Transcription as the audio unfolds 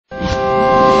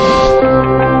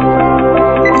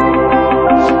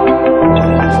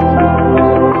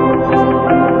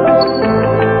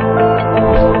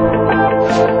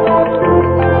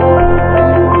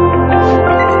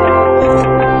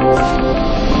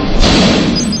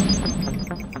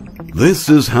This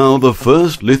is how the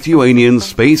first Lithuanian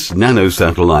space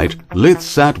nanosatellite,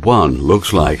 LithSat-1,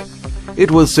 looks like.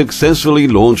 It was successfully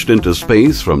launched into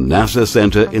space from NASA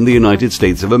Center in the United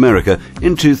States of America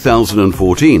in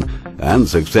 2014 and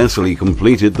successfully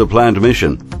completed the planned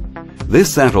mission.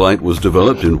 This satellite was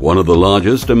developed in one of the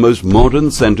largest and most modern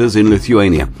centers in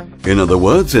Lithuania. In other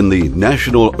words, in the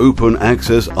National Open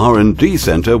Access R&D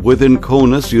Center within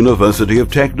Kaunas University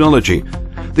of Technology.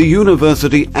 The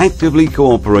university actively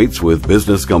cooperates with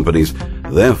business companies.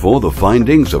 Therefore, the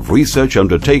findings of research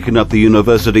undertaken at the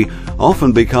university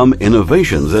often become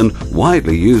innovations and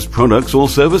widely used products or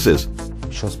services.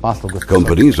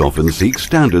 Companies often seek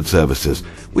standard services.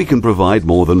 We can provide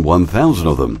more than 1,000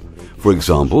 of them. For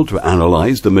example, to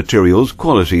analyze the material's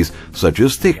qualities such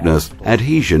as thickness,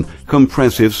 adhesion,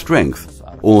 compressive strength.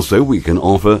 Also, we can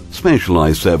offer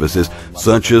specialized services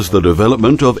such as the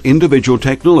development of individual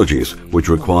technologies which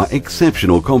require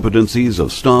exceptional competencies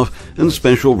of staff and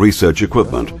special research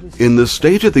equipment. In the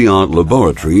state-of-the-art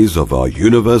laboratories of our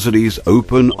university's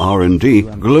open R&D,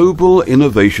 global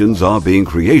innovations are being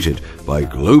created by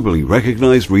globally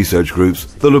recognized research groups.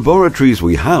 The laboratories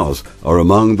we house are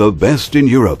among the best in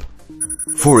Europe.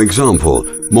 For example,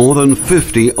 more than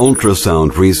 50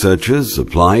 ultrasound researchers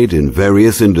applied in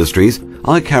various industries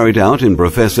are carried out in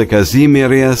Professor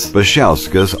Kazimierz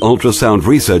Bashauska's Ultrasound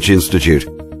Research Institute.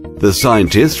 The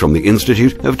scientists from the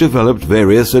institute have developed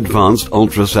various advanced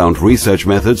ultrasound research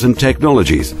methods and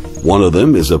technologies. One of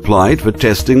them is applied for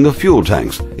testing the fuel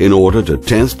tanks. In order to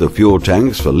test the fuel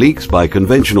tanks for leaks by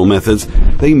conventional methods,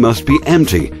 they must be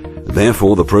empty.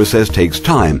 Therefore, the process takes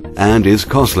time and is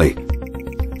costly.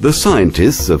 The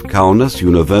scientists of Kaunas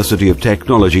University of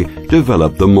Technology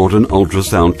developed the modern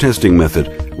ultrasound testing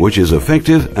method, which is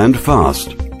effective and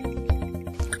fast.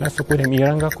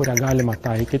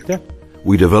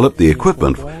 We developed the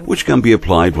equipment, which can be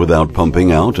applied without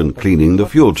pumping out and cleaning the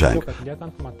fuel tank.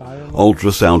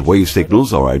 Ultrasound wave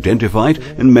signals are identified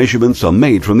and measurements are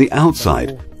made from the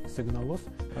outside.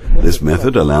 This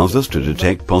method allows us to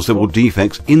detect possible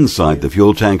defects inside the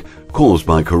fuel tank caused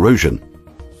by corrosion.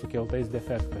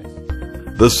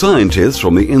 The scientists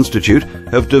from the Institute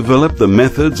have developed the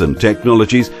methods and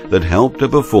technologies that help to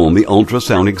perform the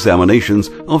ultrasound examinations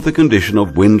of the condition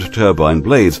of wind turbine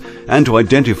blades and to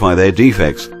identify their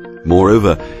defects.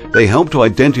 Moreover, they help to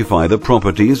identify the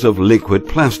properties of liquid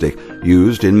plastic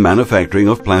used in manufacturing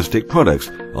of plastic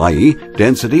products, i.e.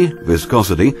 density,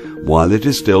 viscosity, while it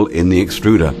is still in the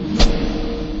extruder.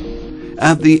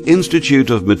 At the Institute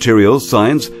of Materials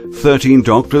Science, 13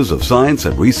 doctors of science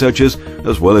and researchers,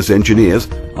 as well as engineers,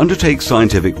 undertake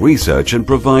scientific research and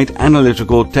provide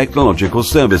analytical technological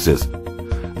services.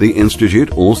 The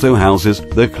institute also houses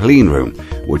the clean room,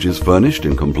 which is furnished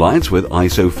in compliance with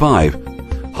ISO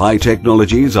 5. High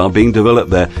technologies are being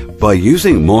developed there by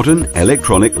using modern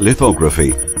electronic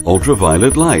lithography,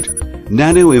 ultraviolet light,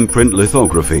 nano-imprint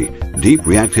lithography, deep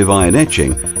reactive ion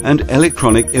etching, and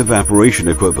electronic evaporation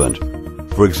equipment.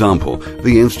 For example,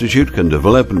 the Institute can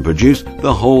develop and produce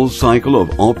the whole cycle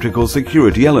of optical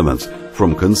security elements,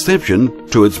 from conception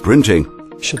to its printing.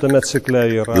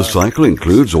 The cycle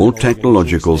includes all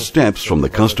technological steps from the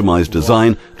customized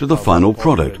design to the final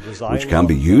product, which can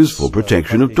be used for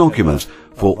protection of documents,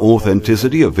 for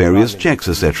authenticity of various checks,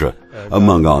 etc.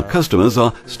 Among our customers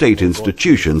are state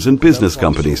institutions and business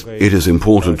companies. It is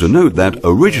important to note that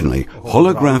originally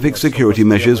holographic security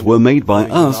measures were made by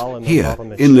us here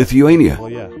in Lithuania.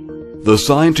 The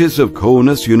scientists of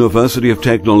Kaunas University of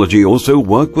Technology also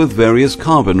work with various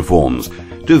carbon forms,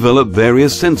 develop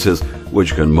various sensors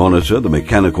which can monitor the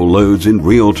mechanical loads in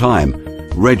real time,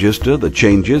 register the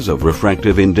changes of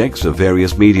refractive index of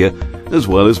various media, as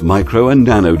well as micro and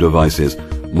nano devices,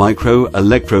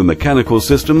 micro-electromechanical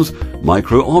systems,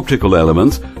 micro-optical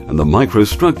elements, and the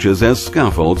microstructures as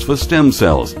scaffolds for stem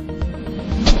cells.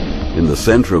 In the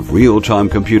center of real-time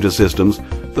computer systems,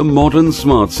 the modern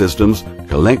smart systems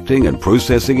collecting and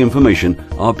processing information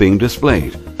are being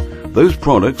displayed. Those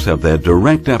products have their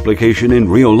direct application in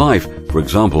real life, for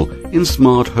example, in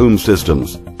smart home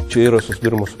systems. We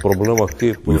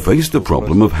face the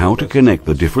problem of how to connect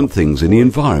the different things in the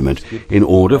environment in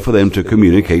order for them to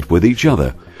communicate with each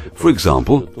other. For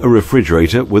example, a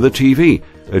refrigerator with a TV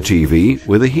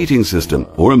with a heating system,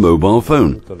 or a mobile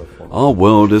phone. Our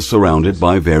world is surrounded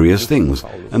by various things,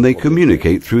 and they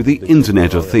communicate through the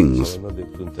Internet of Things.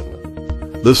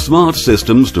 The smart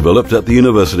systems developed at the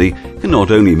university can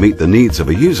not only meet the needs of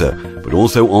a user, but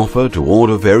also offer to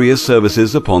order various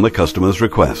services upon the customer's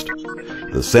request.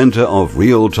 The Center of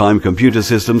Real-Time Computer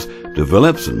Systems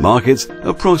develops and markets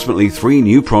approximately 3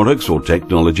 new products or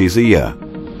technologies a year.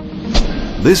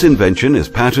 This invention is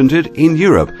patented in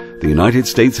Europe the United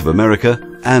States of America,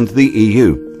 and the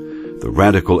EU. The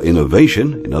radical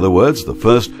innovation, in other words, the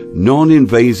first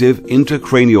non-invasive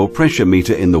intracranial pressure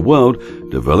meter in the world,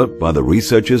 developed by the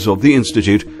researchers of the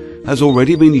Institute, has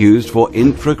already been used for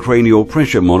intracranial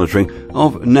pressure monitoring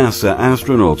of NASA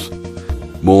astronauts.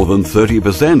 More than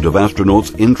 30% of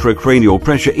astronauts' intracranial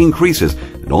pressure increases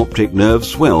and optic nerve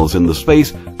swells in the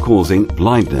space, causing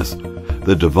blindness.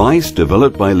 The device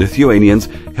developed by Lithuanians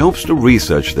helps to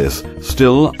research this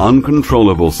still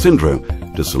uncontrollable syndrome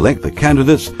to select the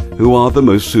candidates who are the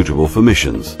most suitable for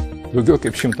missions.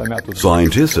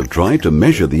 Scientists have tried to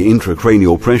measure the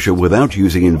intracranial pressure without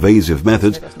using invasive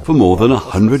methods for more than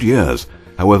 100 years.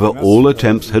 However, all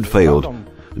attempts had failed.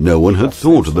 No one had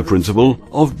thought of the principle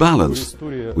of balance.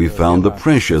 We found the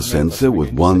pressure sensor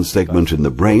with one segment in the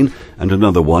brain and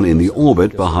another one in the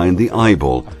orbit behind the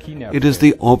eyeball. It is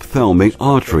the ophthalmic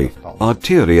artery,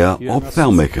 arteria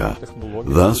ophthalmica.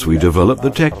 Thus, we developed the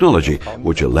technology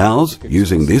which allows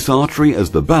using this artery as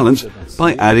the balance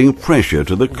by adding pressure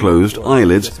to the closed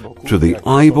eyelids, to the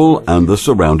eyeball and the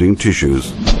surrounding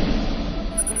tissues.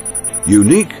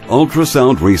 Unique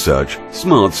ultrasound research,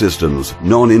 smart systems,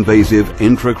 non-invasive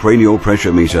intracranial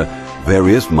pressure meter,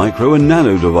 various micro and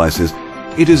nano devices.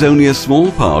 It is only a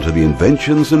small part of the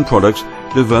inventions and products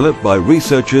developed by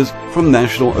researchers from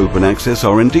National Open Access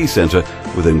R&D Center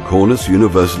within Kaunas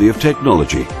University of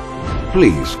Technology.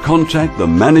 Please contact the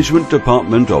Management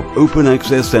Department of Open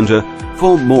Access Center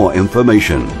for more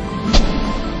information.